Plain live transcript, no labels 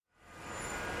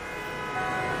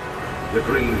The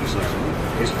green zone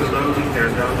is for loading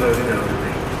and unloading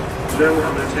only. No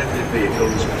unattended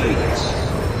vehicles, please.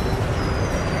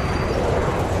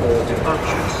 For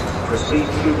departures, proceed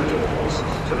through the doors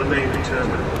to the main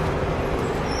terminal.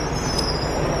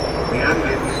 The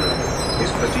ambient zone is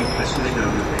for deep listening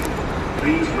only.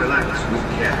 Please relax with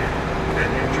care and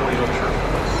enjoy your travels.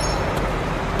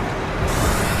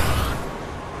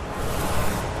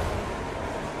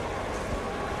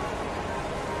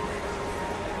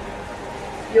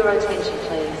 Your attention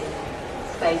please.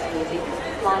 Space Music,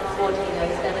 Flight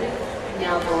 1407,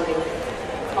 now boarding.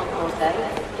 Concourse A,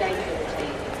 Gate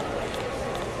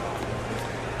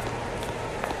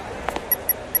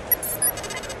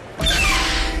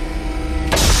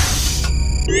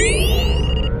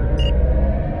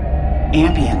 15.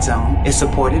 Ambient Zone is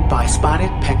supported by Spotted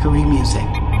Peccary Music.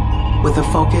 With a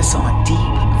focus on deep,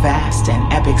 vast,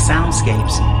 and epic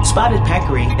soundscapes, Spotted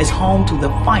Peccary is home to the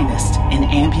finest in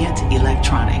ambient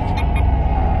electronic.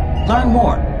 Learn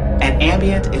more at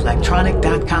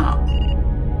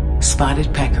ambientelectronic.com.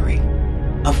 Spotted Peccary,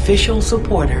 official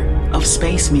supporter of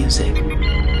space music.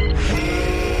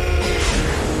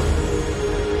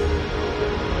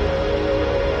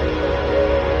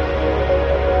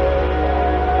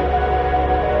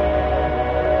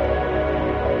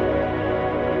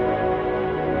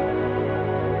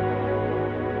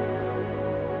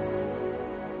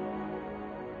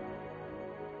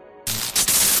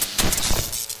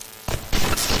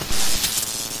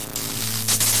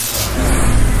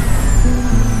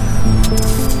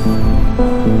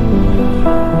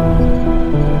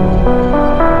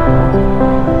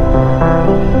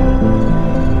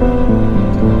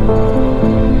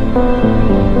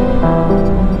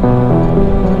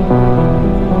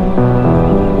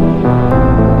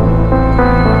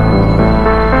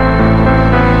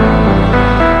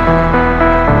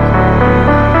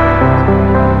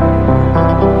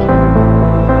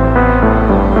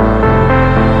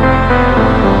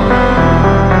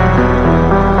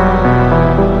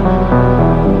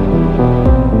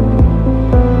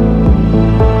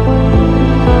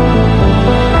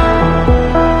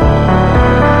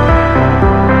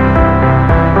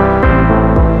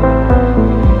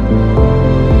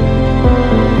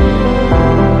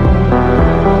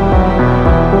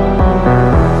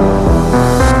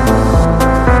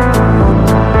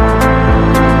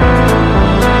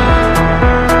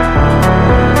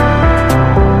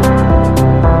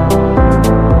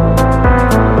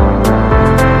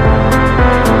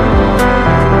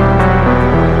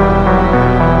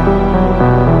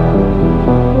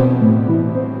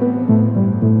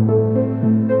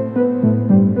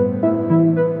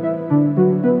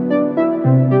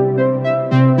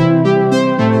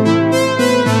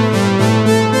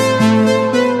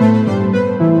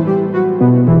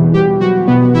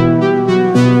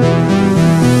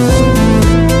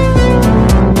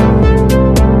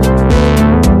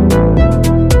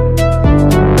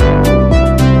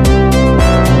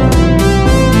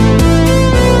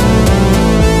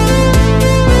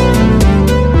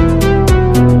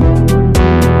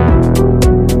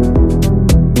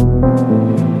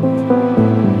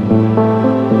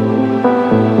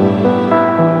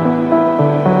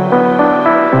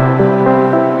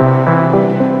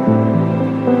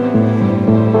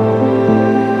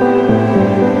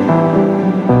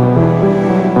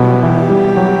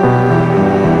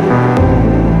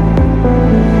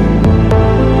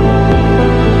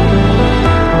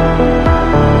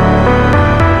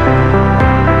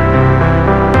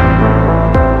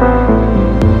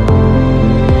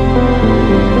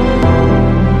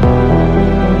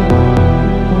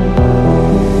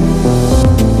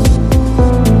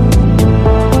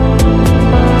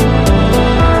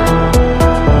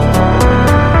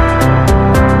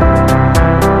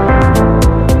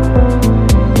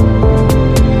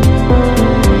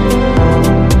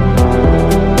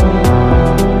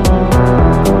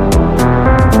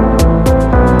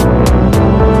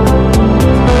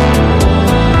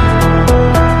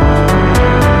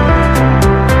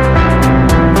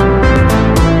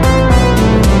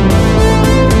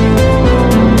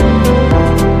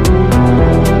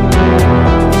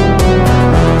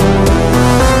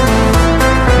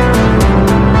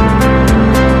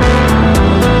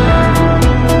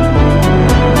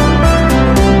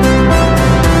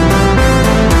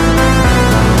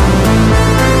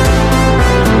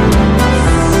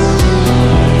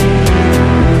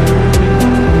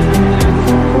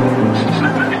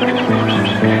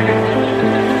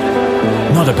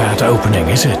 Opening,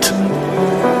 is it?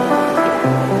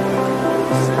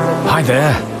 Hi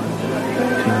there.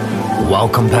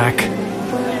 Welcome back.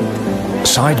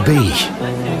 Side B.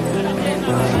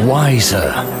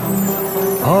 Wiser.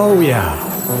 Oh yeah,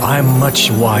 I'm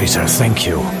much wiser, thank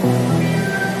you.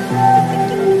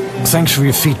 Thanks for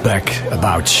your feedback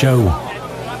about show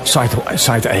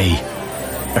side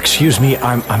A. Excuse me,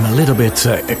 I'm a little bit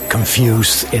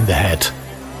confused in the head.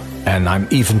 And I'm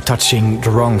even touching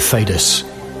the wrong faders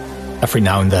every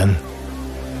now and then.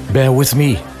 Bear with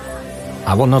me.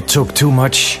 I will not talk too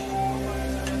much.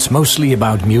 It's mostly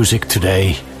about music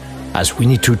today, as we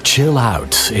need to chill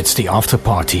out. It's the after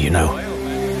party, you know.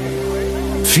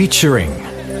 Featuring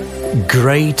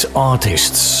great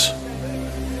artists.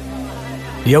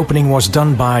 The opening was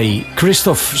done by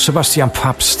Christoph Sebastian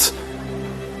Pabst.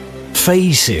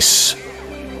 Faces.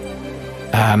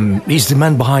 He's the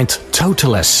man behind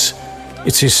Totaless.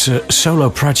 It's his solo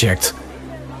project.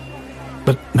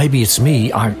 But maybe it's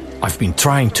me. I've been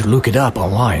trying to look it up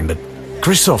online, but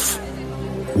Christoph,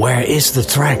 where is the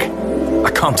track?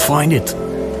 I can't find it.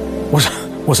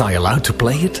 Was I allowed to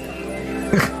play it?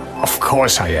 Of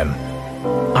course I am.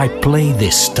 I play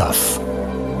this stuff.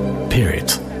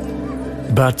 Period.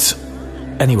 But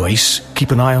anyways,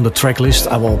 keep an eye on the track list.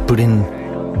 I will put in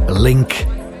a link.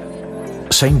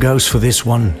 Same goes for this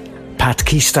one, Pat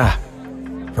Kista,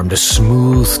 from the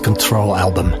Smooth Control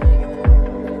album.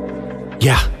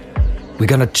 Yeah, we're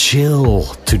gonna chill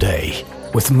today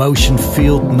with Motion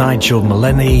Field, Nigel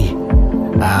Maleny,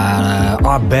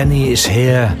 R. Benny is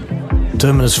here,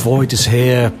 Terminus Void is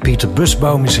here, Peter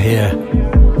Busboom is here.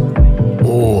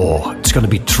 Oh, it's gonna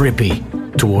be trippy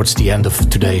towards the end of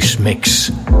today's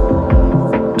mix.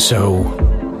 So,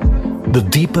 the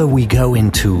deeper we go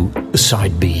into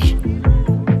side B,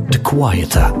 the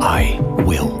quieter I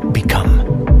will become.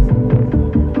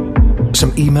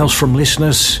 Some emails from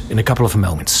listeners in a couple of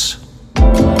moments.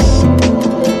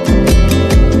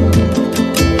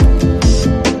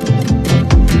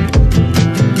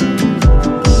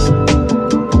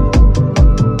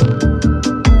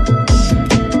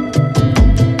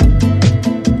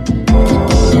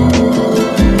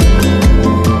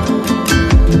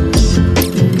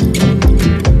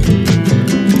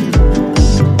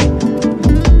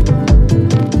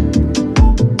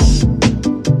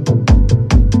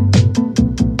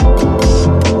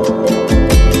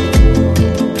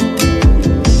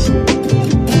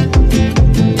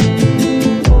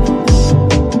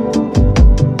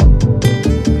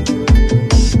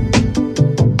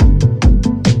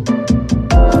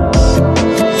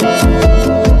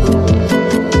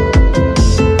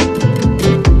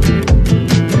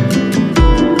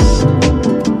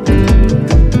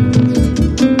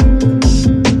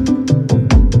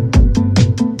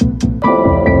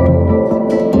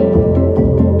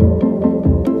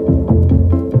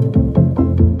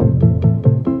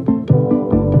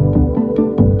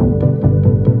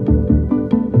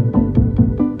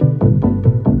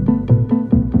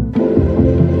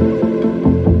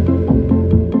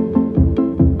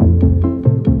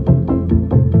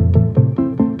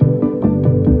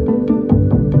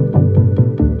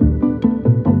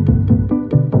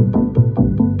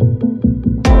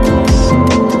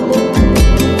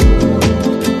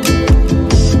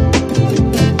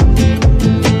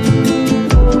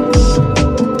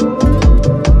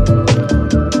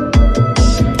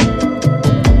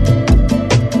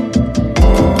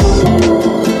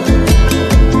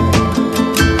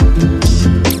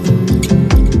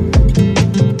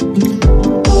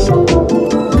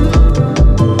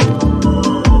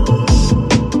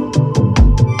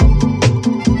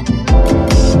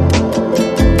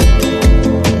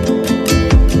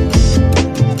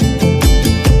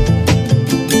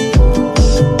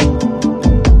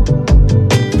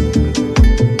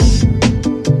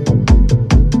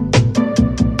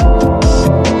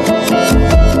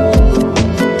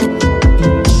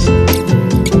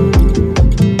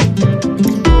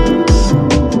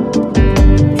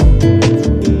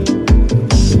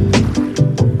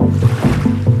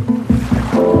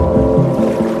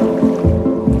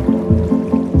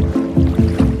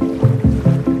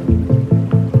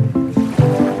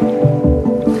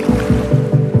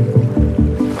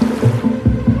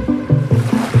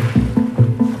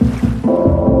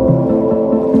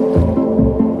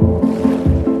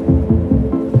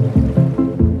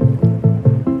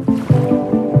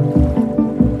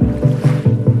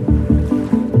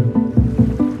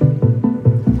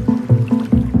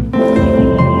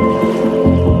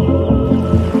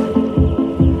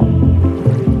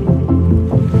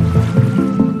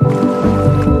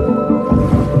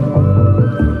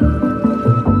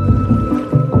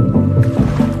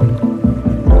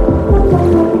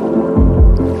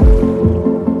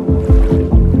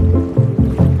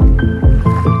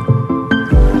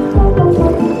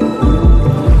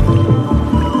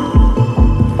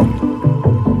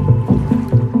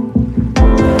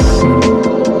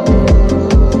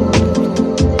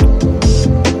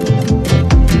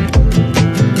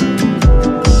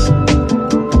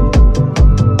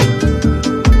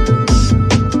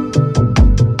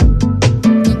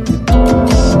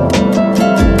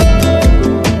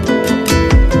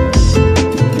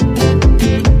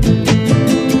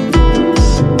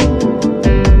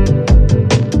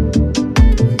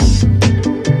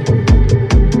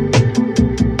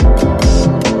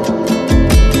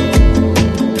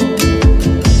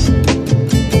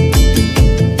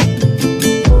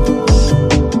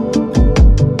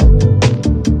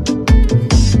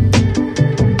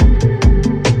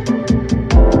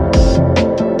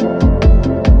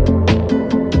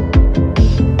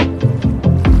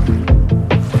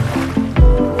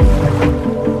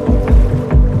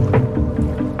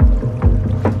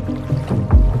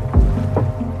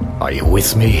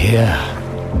 with me here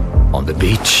on the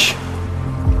beach.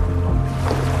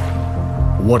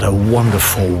 What a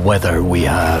wonderful weather we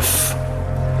have.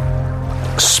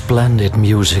 Splendid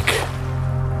music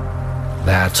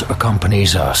that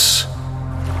accompanies us.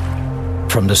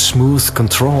 From the Smooth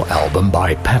Control album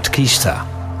by Pat Kista.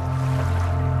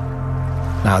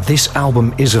 Now, this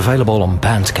album is available on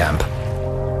Bandcamp,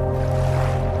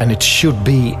 and it should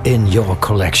be in your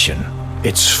collection.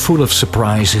 It's full of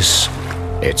surprises,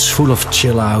 it's full of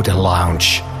chill out and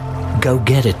lounge. Go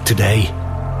get it today.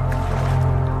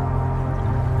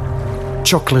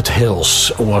 Chocolate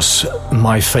Hills was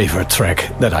my favorite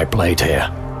track that I played here.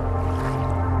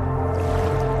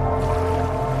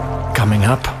 Coming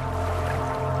up,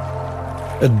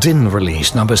 a Din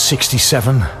release, number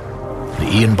 67, the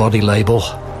Ian Body label,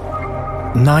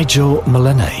 Nigel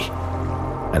Mullane.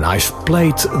 And I've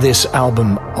played this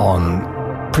album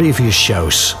on previous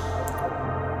shows,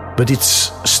 but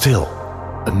it's still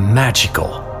a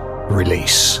magical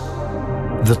release.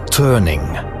 The Turning.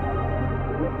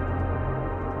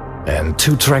 And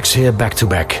 2 tracks here back to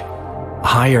back.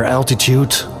 Higher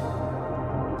Altitude,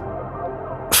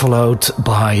 followed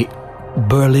by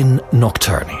Berlin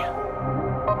Nocturne.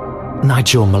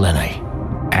 Nigel Mullane.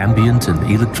 Ambient and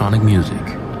electronic music.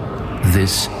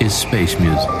 This is space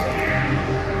music.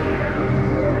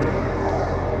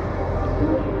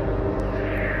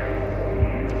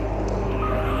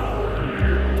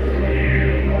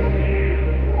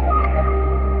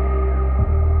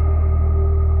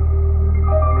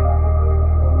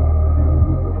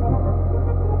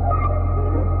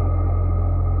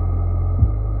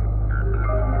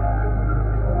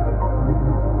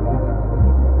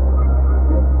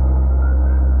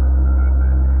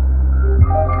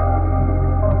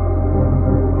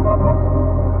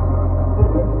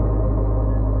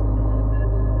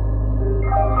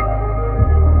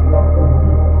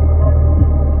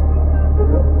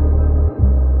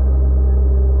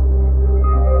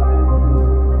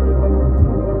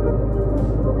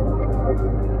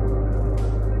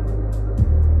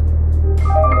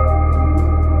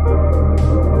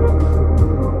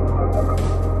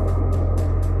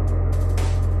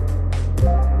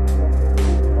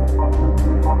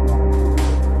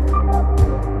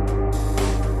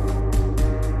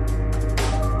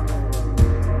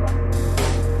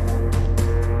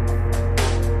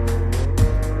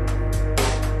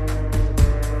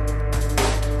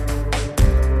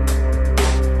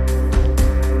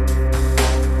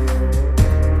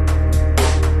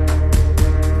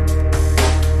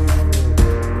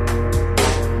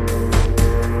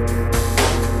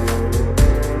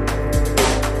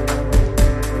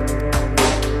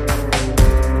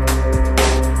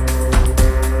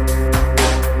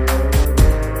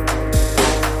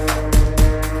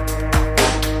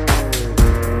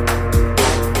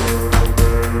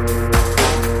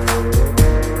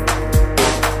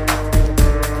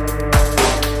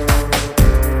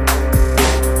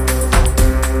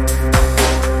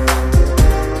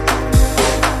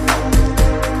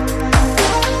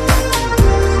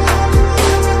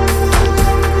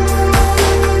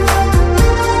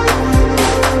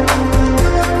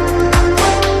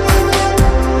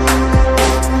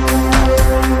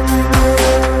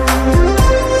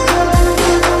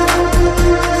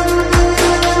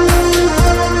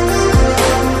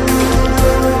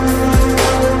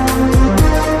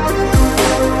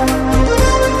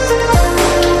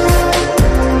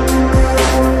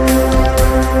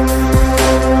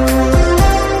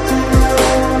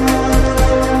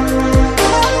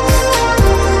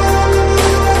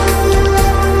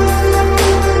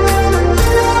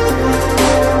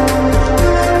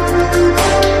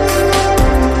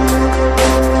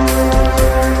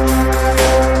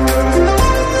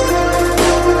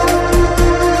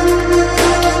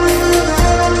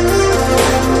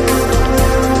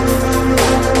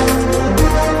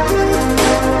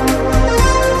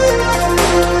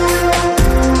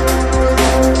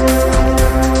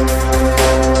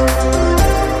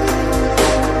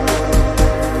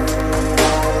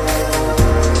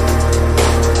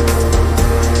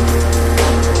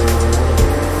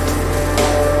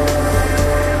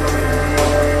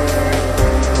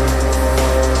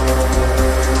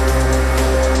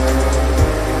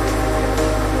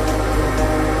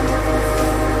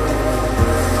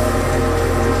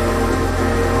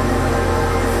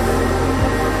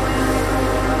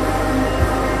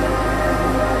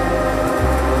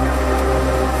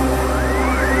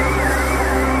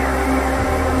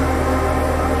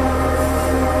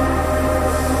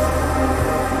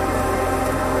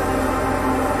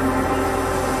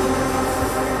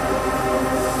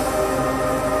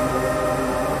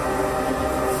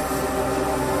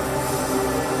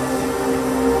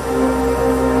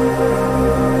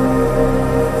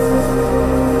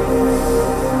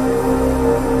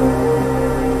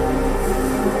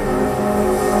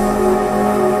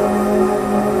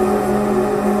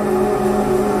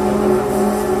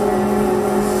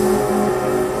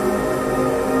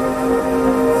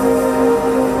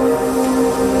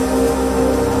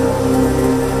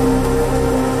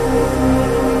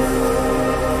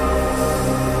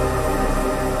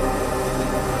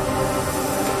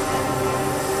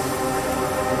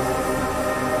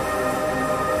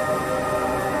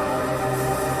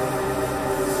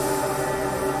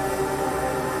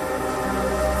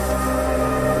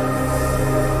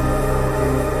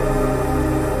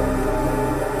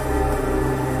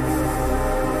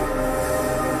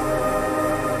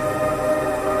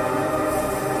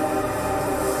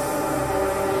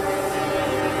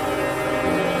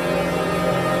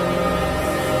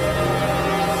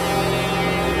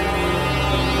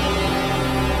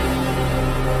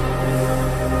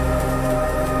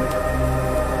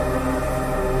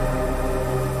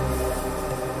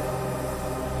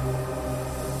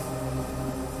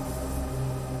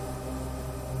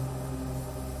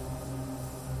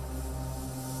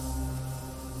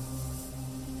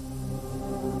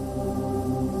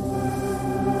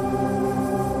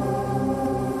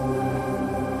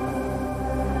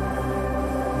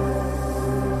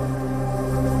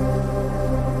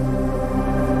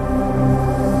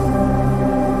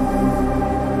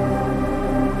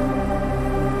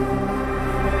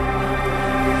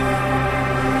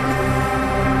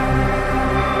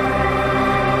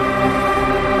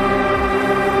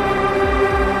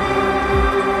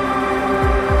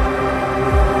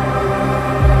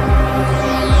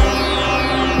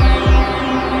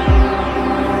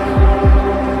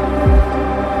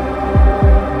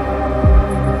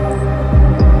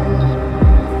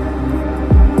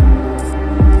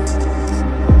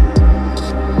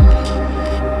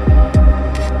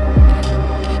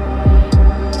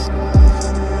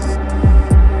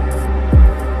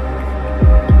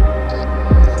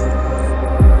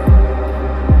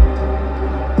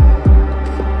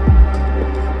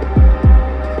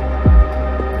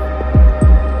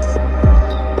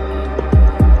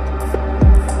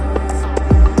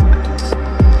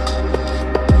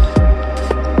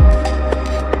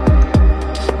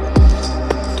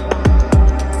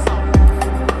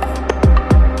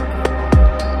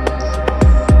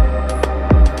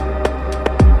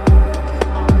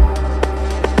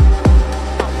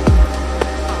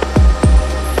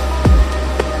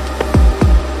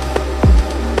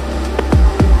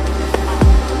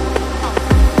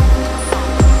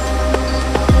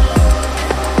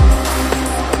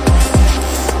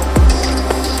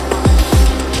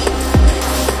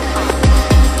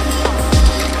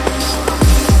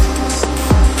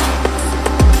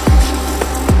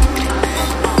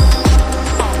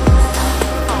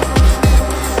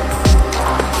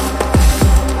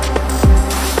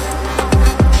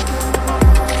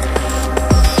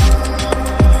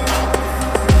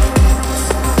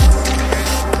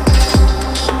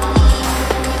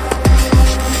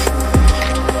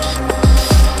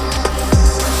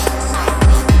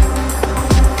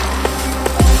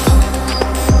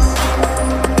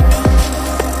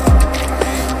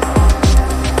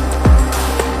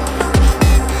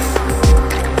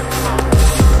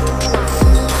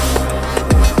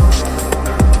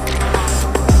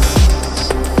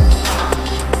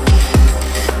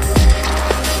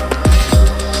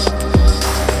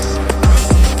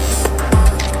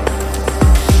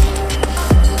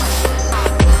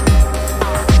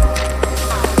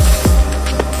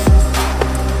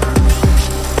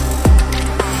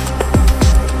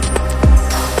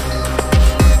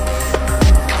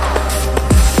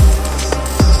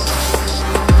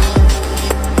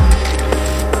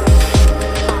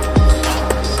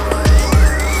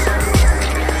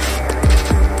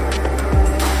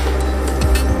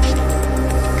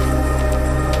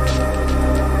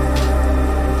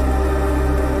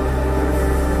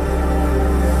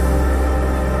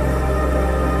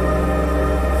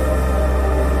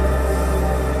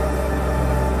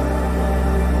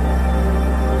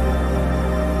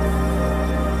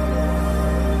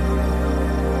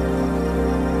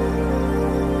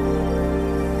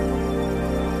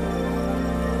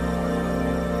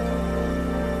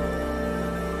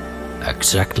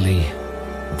 Exactly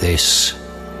this.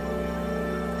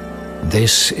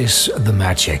 This is the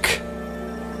magic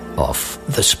of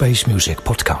the Space Music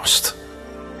Podcast.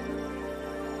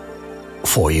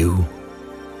 For you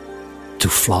to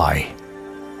fly,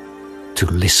 to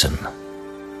listen,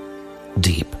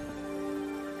 deep,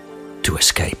 to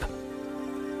escape.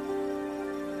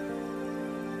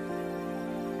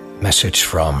 Message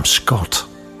from Scott.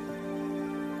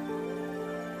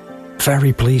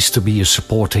 Very pleased to be a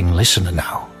supporting listener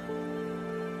now.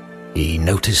 He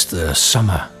noticed the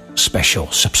summer special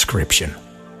subscription.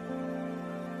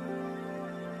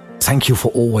 Thank you for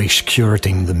always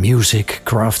curating the music,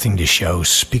 crafting the show,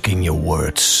 speaking your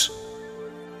words,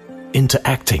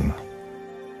 interacting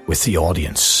with the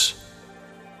audience.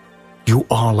 You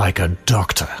are like a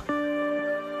doctor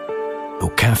who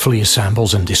carefully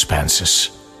assembles and dispenses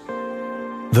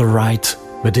the right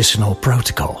medicinal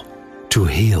protocol to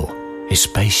heal his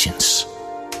patients.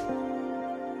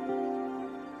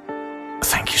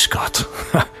 Thank you, Scott.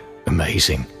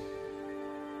 Amazing.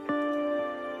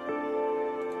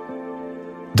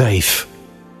 Dave,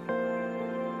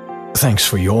 thanks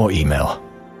for your email.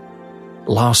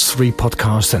 Last 3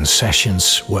 podcasts and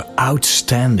sessions were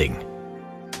outstanding.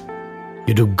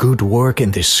 You do good work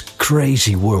in this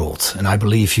crazy world, and I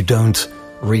believe you don't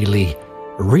really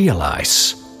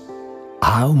realize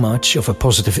how much of a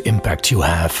positive impact you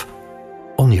have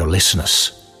on your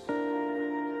listeners.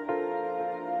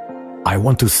 I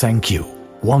want to thank you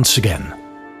once again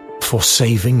for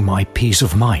saving my peace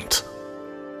of mind.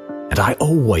 And I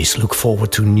always look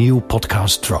forward to new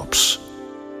podcast drops.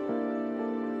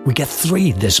 We get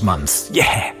 3 this month.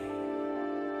 Yeah!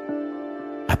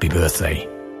 Happy birthday.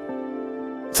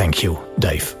 Thank you,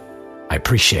 Dave. I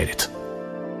appreciate it.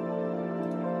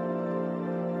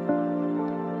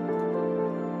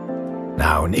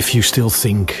 Now, and if you still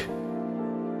think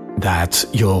that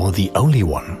you're the only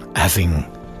one having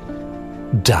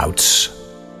doubts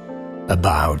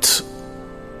about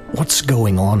what's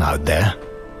going on out there,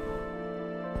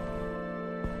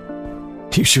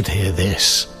 you should hear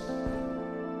this.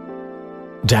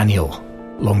 Daniel,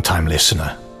 long-time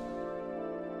listener.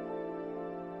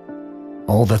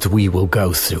 All that we will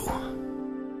go through,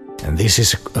 and this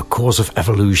is a course of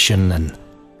evolution and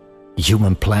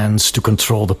human plans to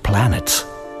control the planet.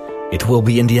 It will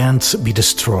be in the end be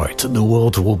destroyed. The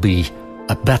world will be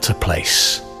a better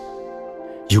place.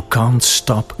 You can't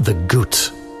stop the good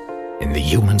in the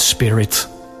human spirit,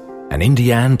 and in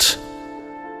the end,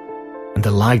 and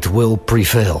the light will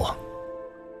prevail.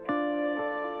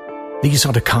 These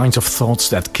are the kinds of thoughts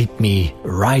that keep me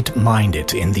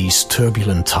right-minded in these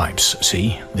turbulent times.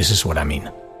 See, this is what I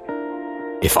mean.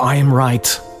 If I am right,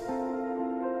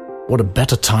 what a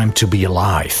better time to be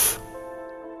alive.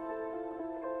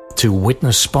 To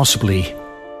witness possibly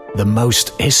the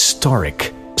most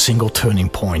historic single turning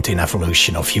point in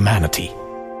evolution of humanity.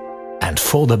 And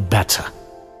for the better.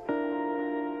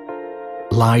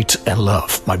 Light and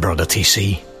love, my brother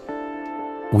TC.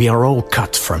 We are all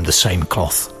cut from the same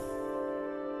cloth.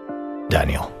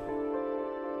 Daniel.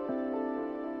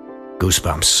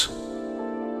 Goosebumps.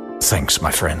 Thanks,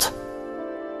 my friend.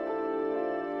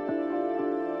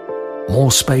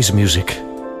 More space music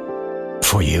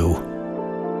for you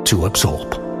to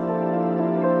absorb.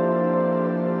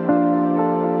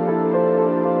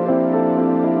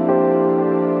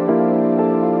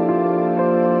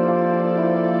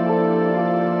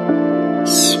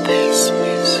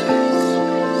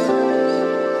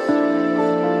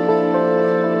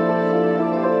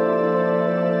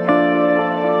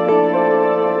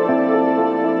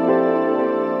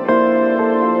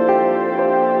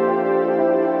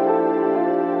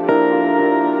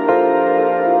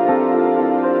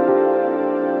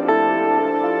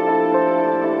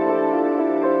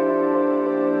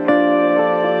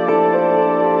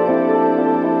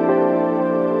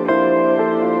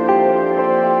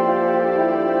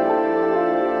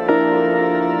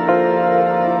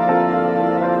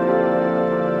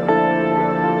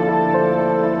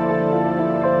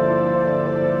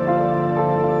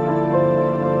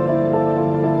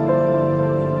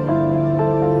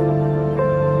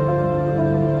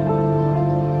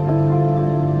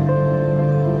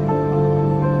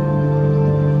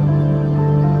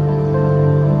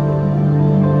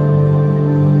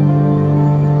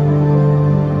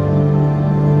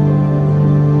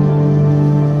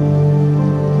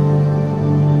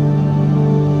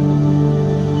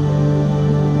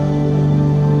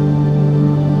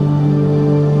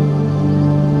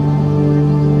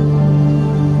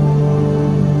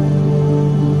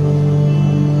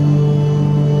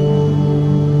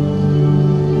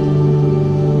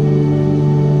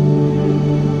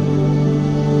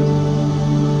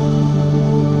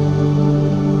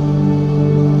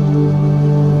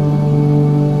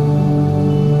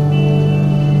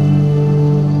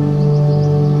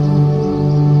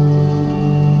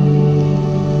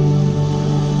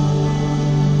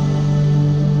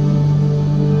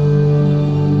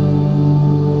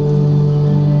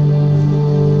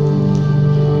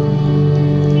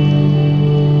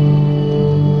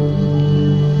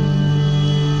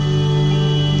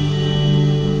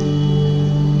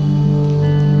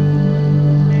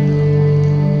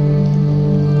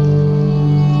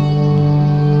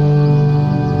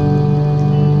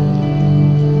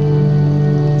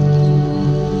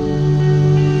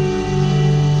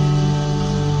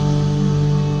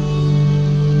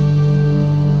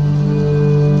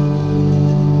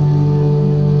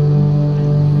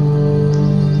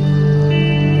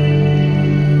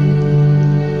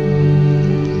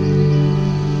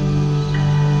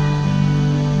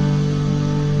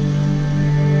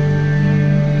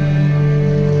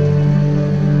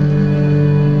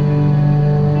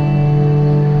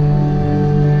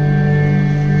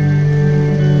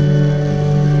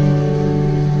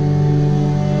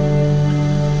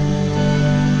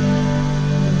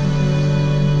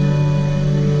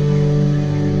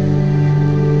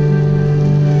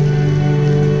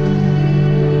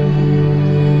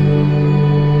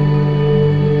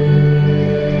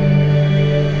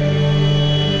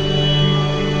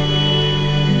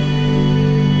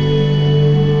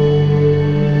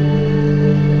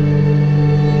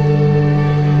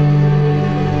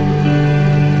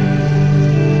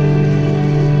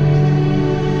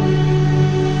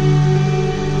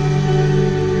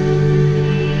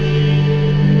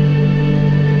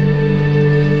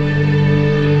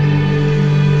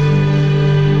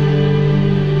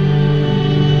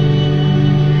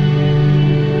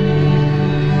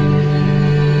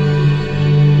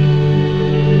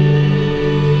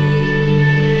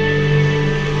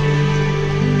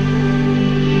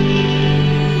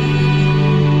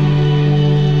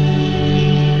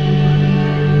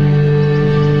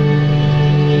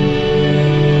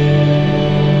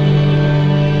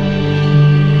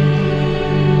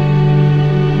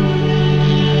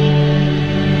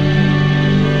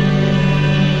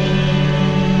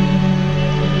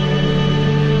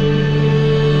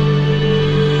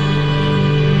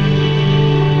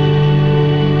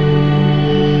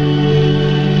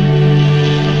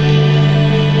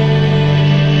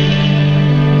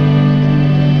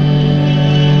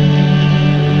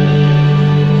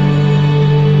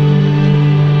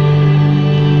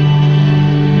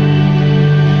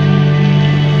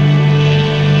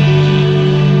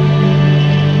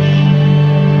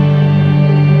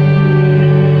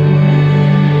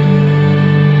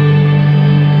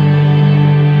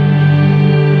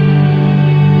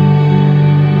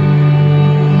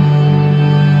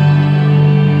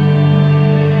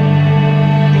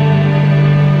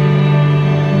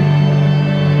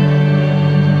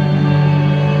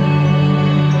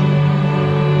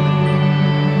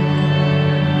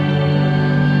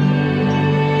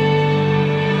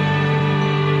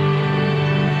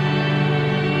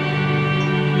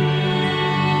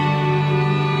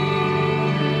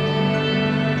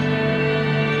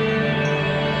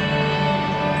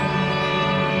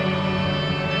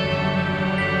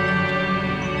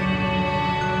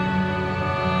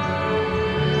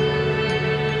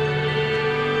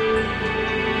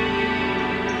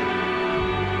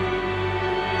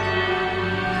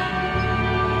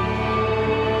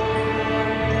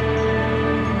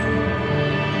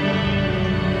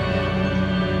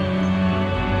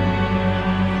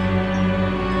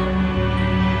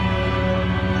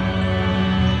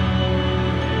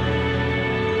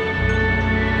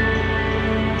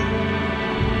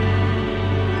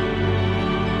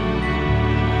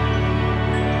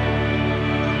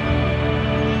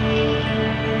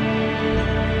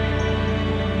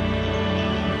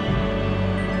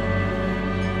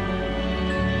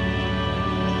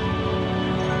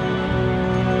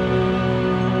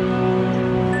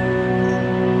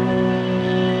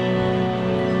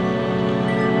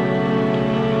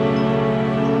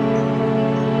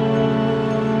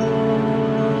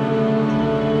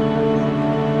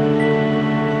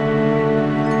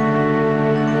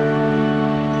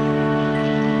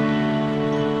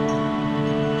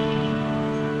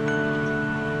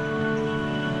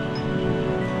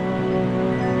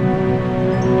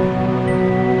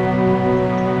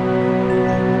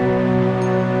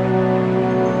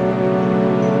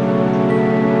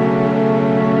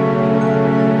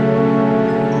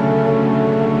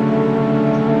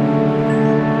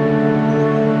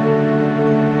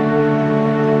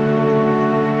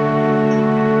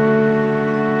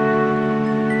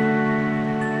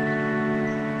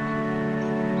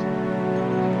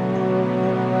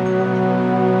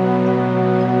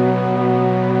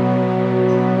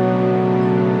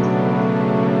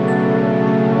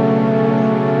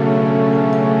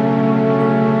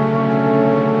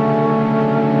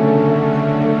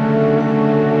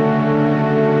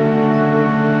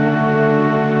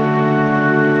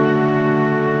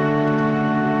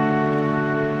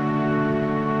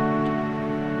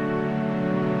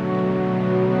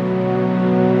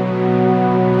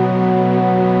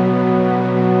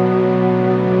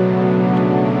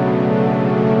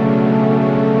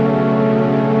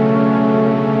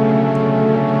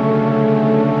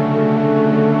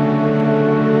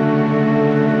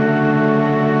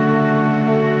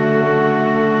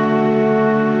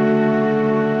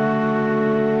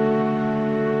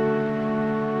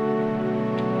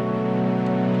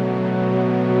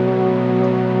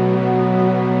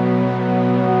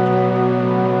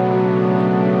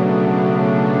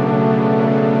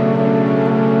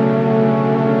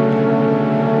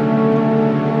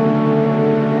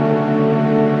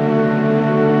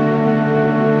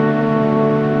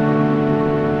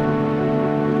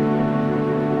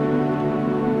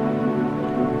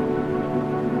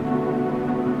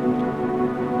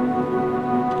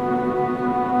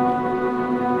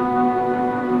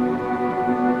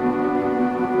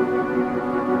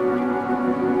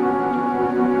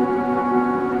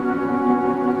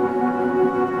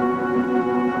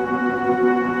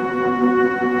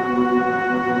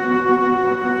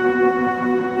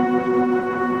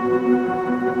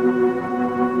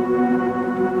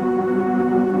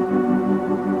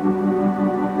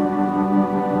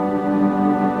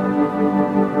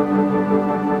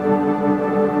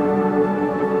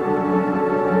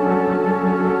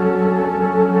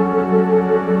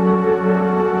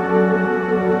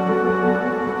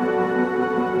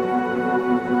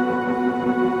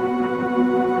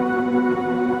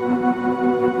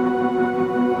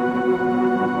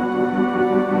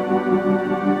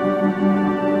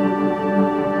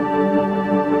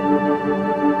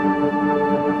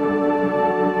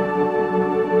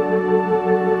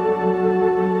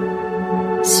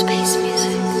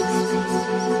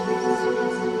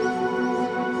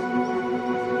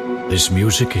 This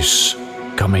music is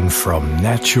coming from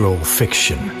Natural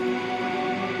Fiction.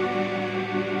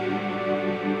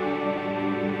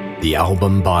 The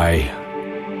album by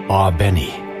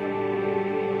Benny,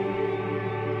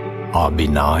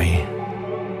 Benai.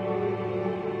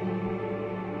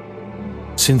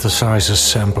 Synthesizers,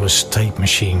 samplers, tape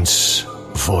machines,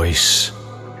 voice.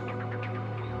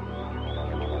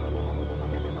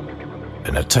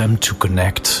 An attempt to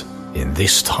connect in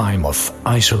this time of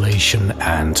isolation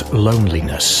and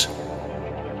loneliness.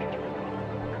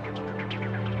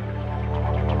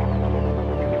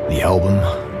 The album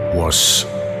was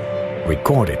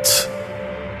recorded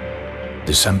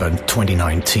December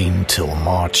 2019 till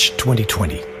March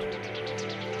 2020.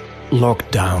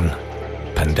 Lockdown,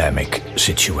 pandemic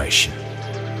situation.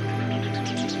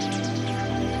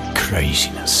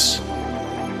 Craziness.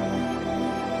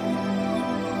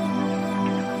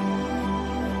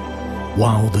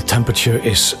 While the temperature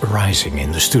is rising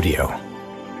in the studio,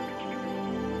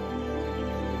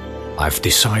 I've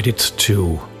decided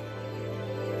to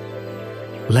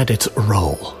let it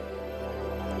roll.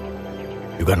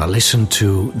 You're gonna listen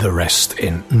to the rest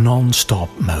in non-stop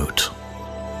mode.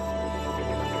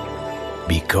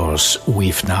 Because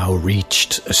we've now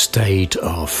reached a state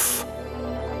of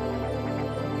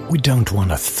we don't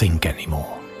want to think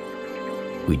anymore.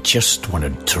 We just want to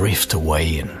drift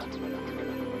away and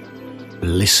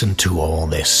listen to all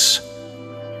this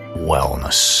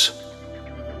wellness,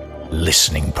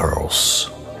 listening pearls.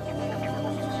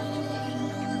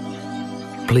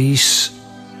 Please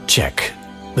check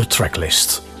the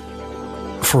tracklist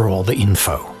for all the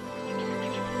info.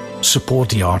 Support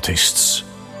the artists.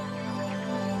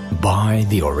 Buy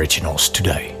the originals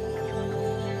today.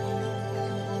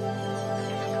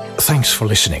 Thanks for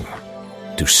listening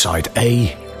to Side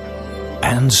A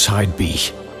and Side B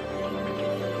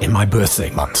in my birthday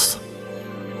month.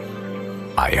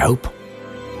 I hope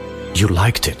you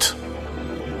liked it.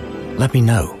 Let me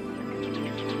know.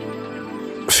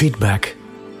 Feedback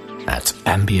at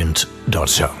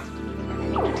ambient.zone.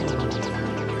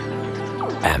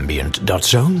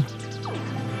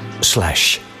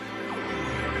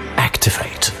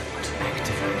 ambient.zone/activate.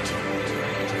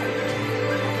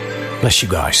 Bless you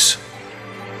guys.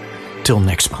 Till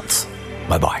next month.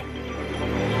 Bye-bye.